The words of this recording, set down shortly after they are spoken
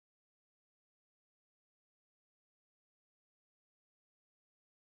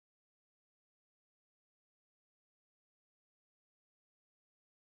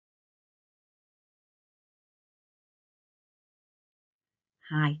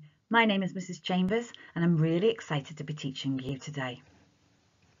Hi, my name is Mrs. Chambers and I'm really excited to be teaching you today.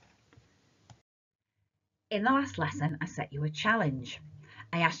 In the last lesson, I set you a challenge.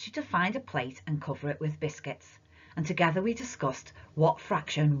 I asked you to find a plate and cover it with biscuits, and together we discussed what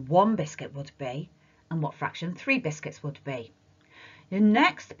fraction 1 biscuit would be and what fraction 3 biscuits would be. The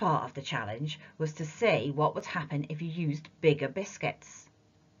next part of the challenge was to see what would happen if you used bigger biscuits.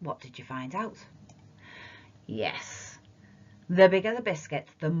 What did you find out? Yes. The bigger the biscuit,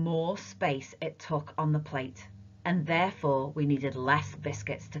 the more space it took on the plate, and therefore we needed less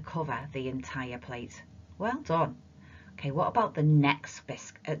biscuits to cover the entire plate. Well done. Okay, what about the next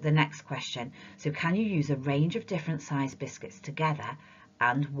question? So can you use a range of different size biscuits together,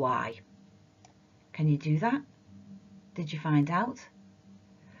 and why? Can you do that? Did you find out?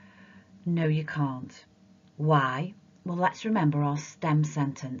 No, you can't. Why? Well, let's remember our STEM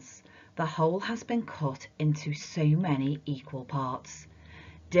sentence. The whole has been cut into so many equal parts.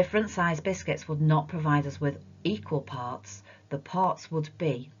 Different size biscuits would not provide us with equal parts. The parts would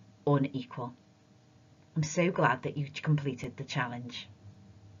be unequal. I'm so glad that you completed the challenge.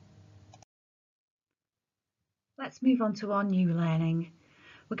 Let's move on to our new learning.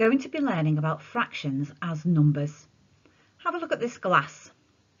 We're going to be learning about fractions as numbers. Have a look at this glass.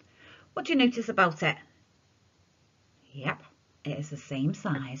 What do you notice about it? Yep, it is the same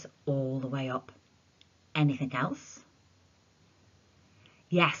size all the way up. Anything else?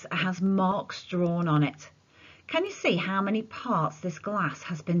 Yes, it has marks drawn on it. Can you see how many parts this glass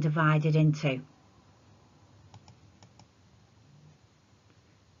has been divided into?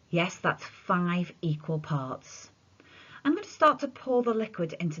 Yes, that's 5 equal parts. I'm going to start to pour the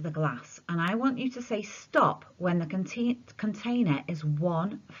liquid into the glass, and I want you to say stop when the container is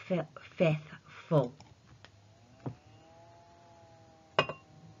 1/5 full.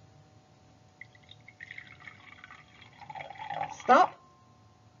 Stop.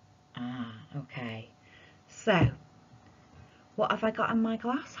 Okay. So, what have I got in my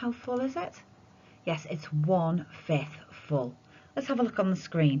glass? How full is it? Yes, it's 1/5 full. Let's have a look on the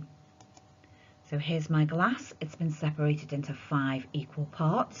screen. So here's my glass. It's been separated into 5 equal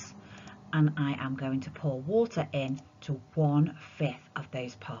parts, and I am going to pour water in to 1/5 of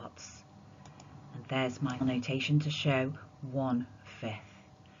those parts. And there's my notation to show 1/5.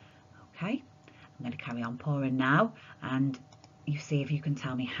 Okay, I'm going to carry on pouring now, and you see if you can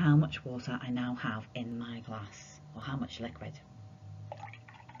tell me how much water I now have in my glass, or how much liquid.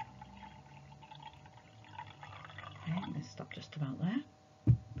 Okay, I'm going to stop just about there.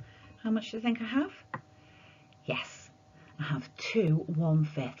 How much do you think I have? Yes, I have 2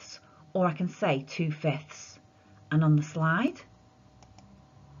 1/5, or I can say 2/5. And on the slide,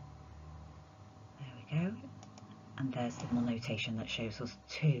 there we go, and there's the notation that shows us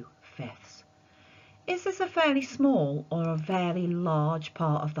 2/5. Is this a fairly small or a very large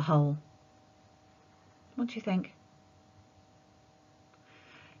part of the whole? What do you think?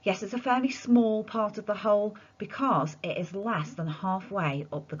 Yes, it's a fairly small part of the whole because it is less than halfway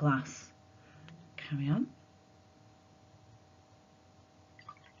up the glass. Carry on.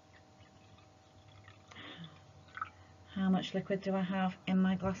 How much liquid do I have in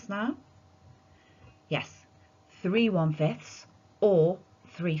my glass now? Yes, 3 1/5 or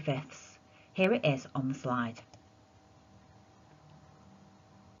 3/5. Here it is on the slide.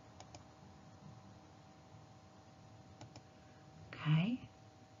 Okay.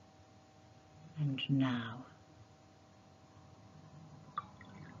 And now.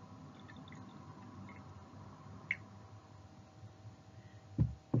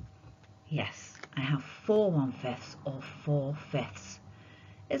 Yes, I have 4 1/5 or 4/5.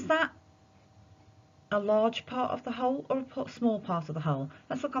 Is that a large part of the whole or a small part of the whole?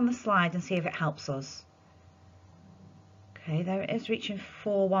 Let's look on the slide and see if it helps us. Okay, there it is, reaching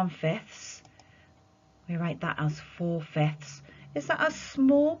 4 1/5. We write that as 4/5. Is that a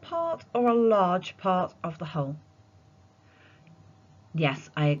small part or a large part of the whole? Yes,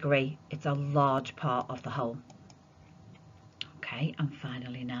 I agree. It's a large part of the whole. Okay, and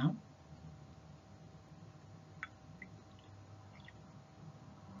finally now.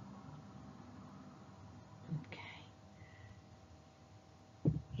 Okay.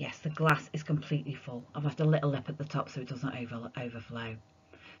 Yes, the glass is completely full. I've left a little lip at the top so it doesn't overflow.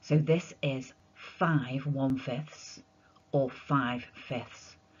 So this is 5 1/5 or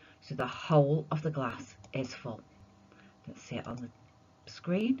 5/5. So the whole of the glass is full. Let's see it on the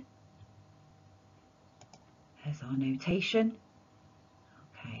screen. There's our notation.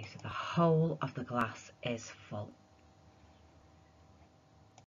 Okay, so the whole of the glass is full.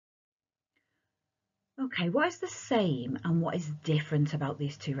 Okay, what is the same and what is different about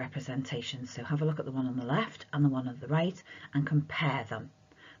these two representations? So have a look at the one on the left and the one on the right and compare them.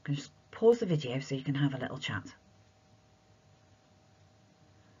 can just pause the video so you can have a little chat.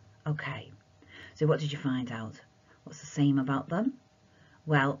 Okay, so what did you find out? What's the same about them?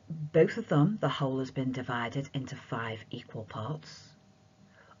 Well, both of them, the whole has been divided into 5 equal parts.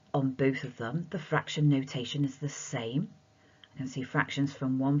 On both of them, the fraction notation is the same. You can see fractions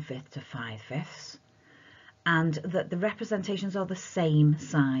from 1/5 to 5/5, and that the representations are the same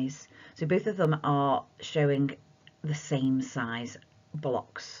size. So both of them are showing the same size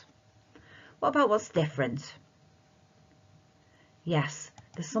blocks. What about what's different? Yes,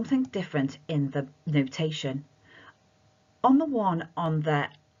 there's something different in the notation. On the one on the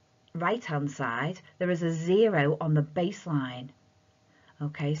right hand side, there is a 0 on the baseline.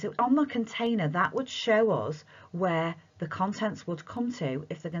 Okay, so on the container, that would show us where the contents would come to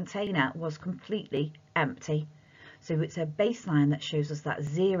if the container was completely empty. So it's a baseline that shows us that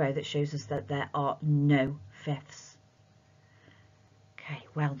 0, that shows us that there are no fifths. Okay,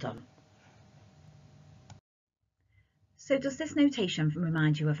 well done. So does this notation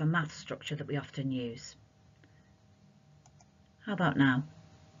remind you of a math structure that we often use? How about now?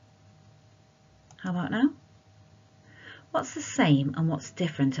 How about now? What's the same and what's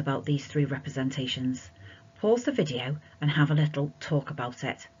different about these 3 representations? Pause the video and have a little talk about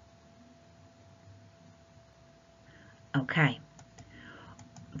it. Okay,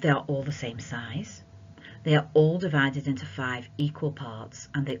 they are all the same size. They are all divided into 5 equal parts,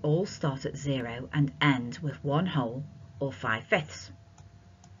 and they all start at 0 and end with 1 whole or 5/5.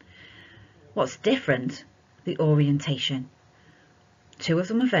 What's different? The orientation. 2 of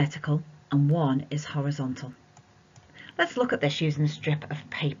them are vertical and 1 is horizontal. Let's look at this using a strip of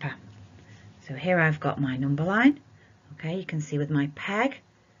paper. So here I've got my number line. Okay, you can see with my peg,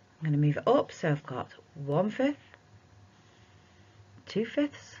 I'm going to move it up. So I've got 1/5,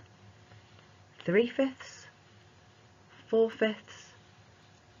 2/5, 3/5, 4/5,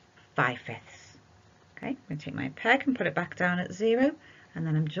 5/5. Okay, I'm going to take my peg and put it back down at 0, and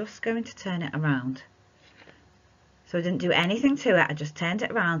then I'm just going to turn it around. So I didn't do anything to it, I just turned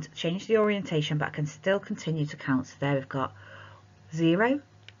it around, changed the orientation, but I can still continue to count. So there we've got 0,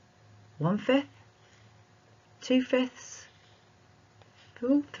 1/5, 2/5,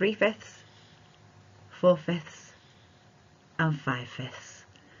 3/5, 4/5, and 5/5.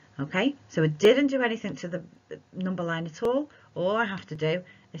 Okay, so I didn't do anything to the number line at all. All I have to do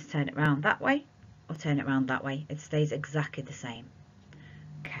is turn it around that way or turn it around that way. It stays exactly the same.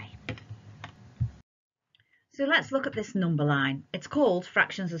 Okay. So let's look at this number line. It's called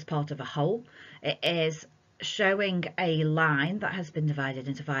fractions as part of a whole. It is showing a line that has been divided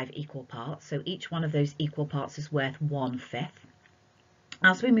into 5 equal parts. So each one of those equal parts is worth 1/5.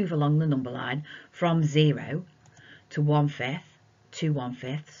 As we move along the number line from 0 to 1/5, 2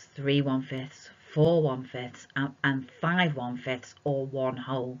 1/5, 3 1/5, 4 1/5, and 5 1/5, or 1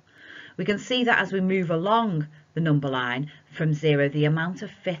 whole. We can see that as we move along the number line from 0, the amount of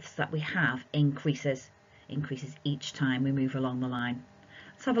fifths that we have increases each time we move along the line.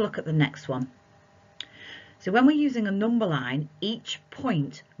 Let's have a look at the next one. So when we're using a number line, each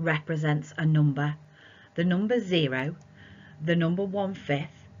point represents a number. The number 0, the number 1/5,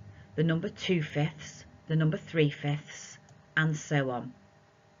 the number 2/5, the number 3/5, and so on.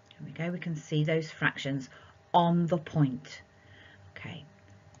 Here we go, we can see those fractions on the point. Okay,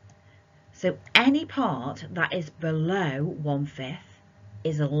 so any part that is below 1/5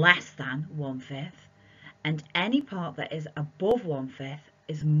 is less than 1/5, and any part that is above 1/5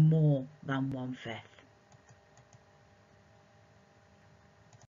 is more than 1/5.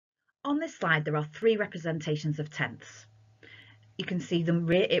 On this slide, there are 3 representations of tenths. You can see them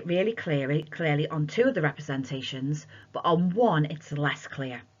really clearly on 2 of the representations, but on 1 it's less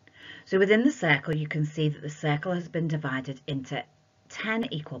clear. So within the circle, you can see that the circle has been divided into 10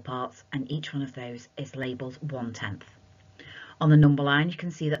 equal parts, and each one of those is labelled 1/10. On the number line, you can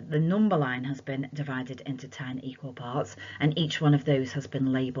see that the number line has been divided into 10 equal parts, and each one of those has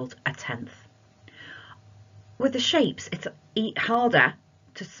been labelled 1/10. With the shapes, it's harder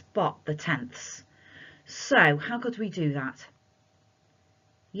to spot the tenths. So how could we do that?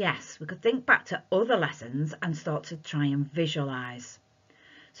 Yes, we could think back to other lessons and start to try and visualise.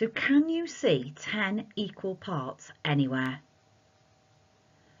 So can you see 10 equal parts anywhere?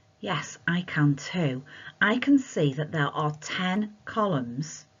 Yes, I can too. I can see that there are 10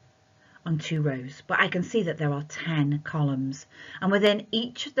 columns on 2 rows, but I can see that there are 10 columns, and within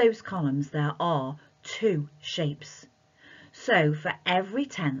each of those columns there are 2 shapes. So for every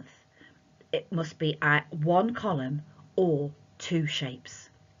tenth, it must be at 1 column or 2 shapes.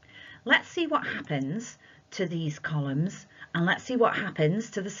 Let's see what happens to these columns, and let's see what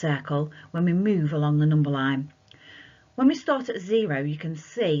happens to the circle when we move along the number line. When we start at 0, you can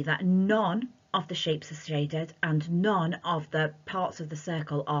see that none of the shapes are shaded and none of the parts of the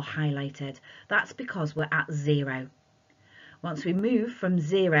circle are highlighted. That's because we're at 0. Once we move from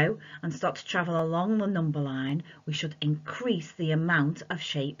 0 and start to travel along the number line, we should increase the amount of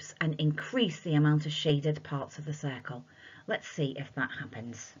shapes and increase the amount of shaded parts of the circle. Let's see if that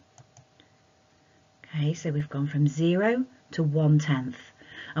happens. Okay, so we've gone from 0 to 1/10,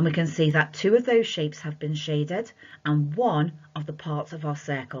 and we can see that 2 of those shapes have been shaded and 1 of the parts of our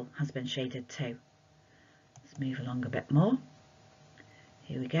circle has been shaded too. Let's move along a bit more.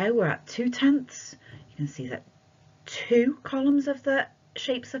 Here we go, we're at 2/10. You can see that 2 columns of the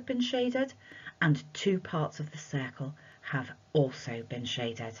shapes have been shaded and 2 parts of the circle have also been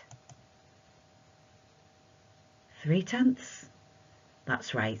shaded. 3/10.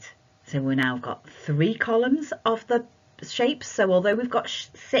 That's right. So we've now got 3 columns of the shapes. So although we've got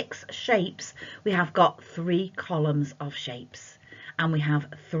 6 shapes, we have got 3 columns of shapes and we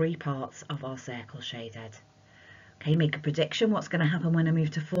have 3 parts of our circle shaded. Okay, make a prediction. What's going to happen when I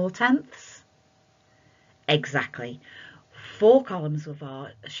move to 4/10? Exactly. 4 columns of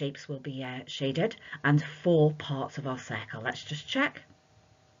our shapes will be shaded and 4 parts of our circle. Let's just check.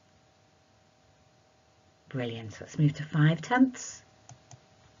 Brilliant. Let's move to 5/10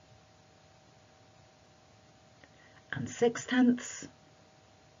 and 6/10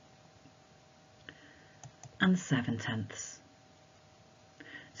 and 7/10.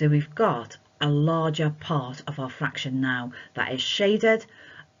 So we've got a larger part of our fraction now that is shaded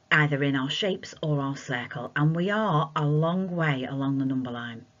either in our shapes or our circle, and we are a long way along the number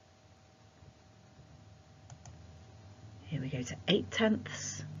line. Here we go to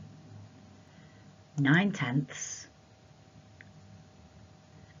 8/10, 9/10,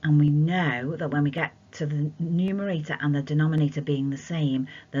 and we know that when we get to the numerator and the denominator being the same,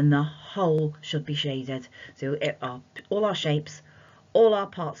 then the whole should be shaded. So it are all our shapes, all our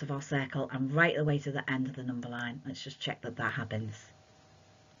parts of our circle, and right the way to the end of the number line. Let's just check that that happens.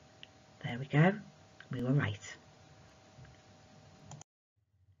 There we go, we were right.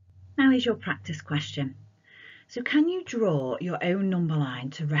 Now is your practice question. So can you draw your own number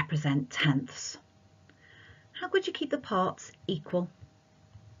line to represent tenths? How could you keep the parts equal?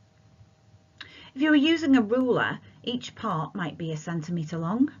 If you were using a ruler, each part might be 1 centimetre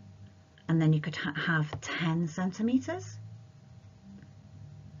long, and then you could have 10 centimetres.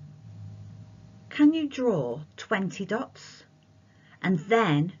 Can you draw 20 dots? And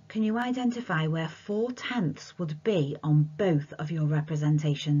then can you identify where 4/10 would be on both of your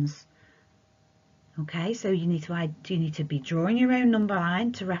representations? Okay, so you need to be drawing your own number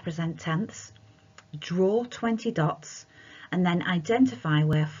line to represent tenths, draw 20 dots, and then identify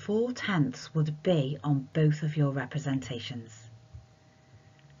where 4/10 would be on both of your representations.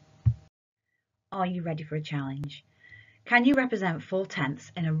 Are you ready for a challenge? Can you represent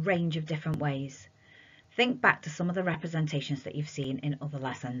 4/10 in a range of different ways? Think back to some of the representations that you've seen in other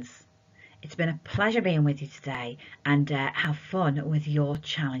lessons. It's been a pleasure being with you today, and have fun with your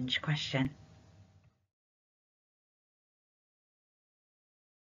challenge question.